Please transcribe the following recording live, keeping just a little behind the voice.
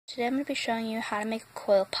Today I'm going to be showing you how to make a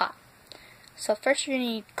coil pop. So first you're going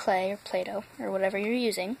to need clay or Play-Doh or whatever you're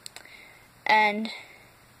using, and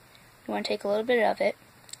you want to take a little bit of it,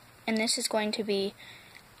 and this is going to be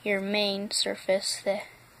your main surface, the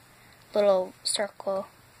little circle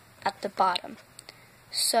at the bottom.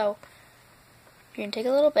 So you're going to take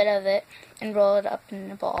a little bit of it and roll it up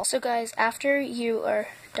in a ball. So guys, after you are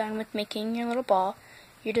done with making your little ball,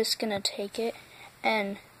 you're just going to take it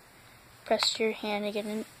and press your hand again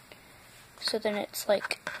in, so then it's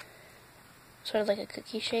like sort of like a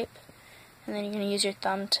cookie shape, and then you're going to use your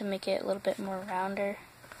thumb to make it a little bit more rounder.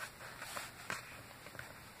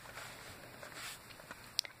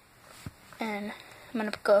 And I'm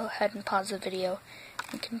going to go ahead and pause the video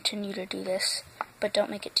and continue to do this, but don't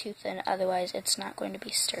make it too thin, otherwise it's not going to be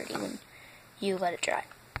sturdy when you let it dry.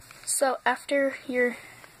 So after you're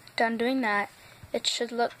done doing that, it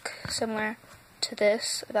should look similar to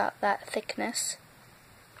this, about that thickness.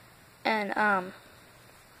 And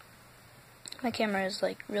my camera is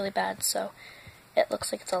like really bad, so it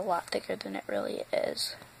looks like it's a lot thicker than it really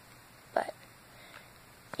is, but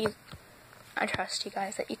I trust you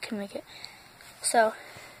guys that you can make it. So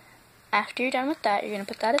after you're done with that, you're going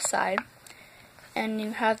to put that aside, and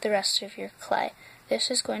you have the rest of your clay. This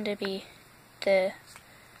is going to be the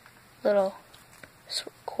little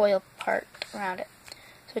coil part around it.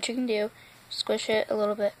 So what you can do, squish it a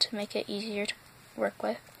little bit to make it easier to work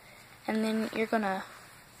with, and then you're going to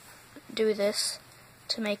do this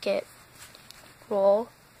to make it roll.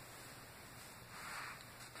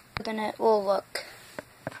 Then it will look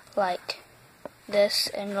like this,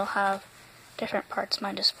 and you'll have different parts.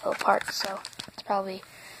 Mine just fell apart, so it's probably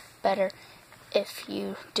better if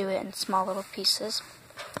you do it in small little pieces.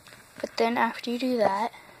 But then after you do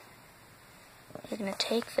that, you're going to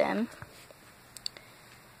take them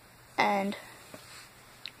and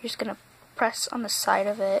you're just going to press on the side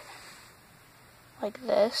of it like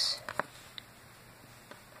this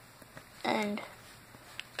and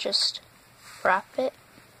just wrap it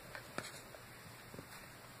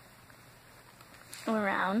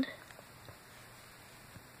around.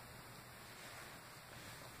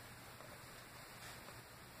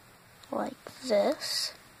 Like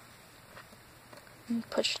this, and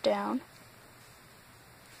push down,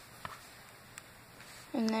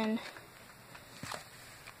 and then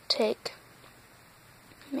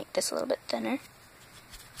make this a little bit thinner,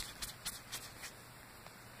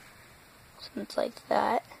 something like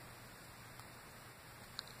that.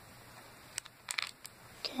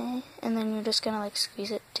 Okay, and then you're just gonna like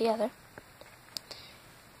squeeze it together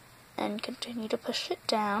and continue to push it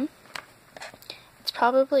down. It's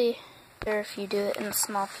probably better if you do it in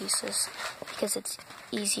small pieces because it's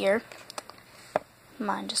easier.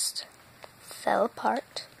 Mine just fell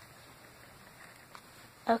apart.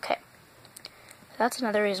 Okay, that's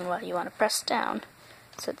another reason why you want to press down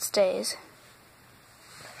so it stays.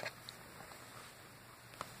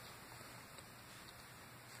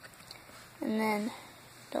 And then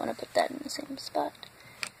don't want to put that in the same spot.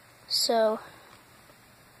 So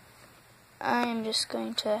I'm just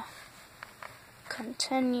going to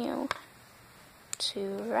continue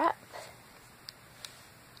to wrap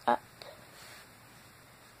up,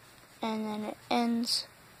 and then it ends,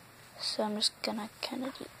 so I'm just gonna kind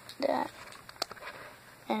of do that,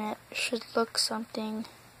 and it should look something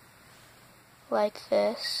like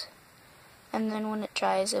this, and then when it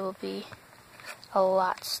dries it will be a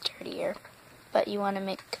lot sturdier, but you want to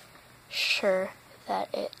make sure that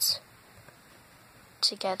it's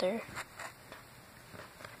together.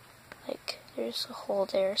 Like there's a hole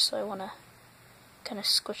there, so I want to kind of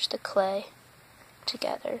squish the clay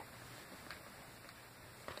together.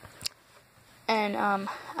 And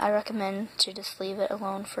I recommend to just leave it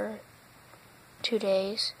alone for 2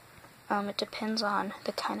 days. It depends on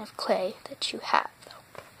the kind of clay that you have, though.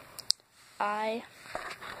 I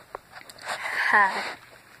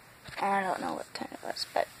don't know what kind it was,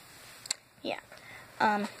 but yeah.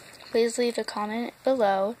 Please leave a comment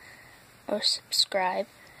below or subscribe.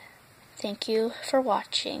 Thank you for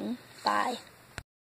watching. Bye.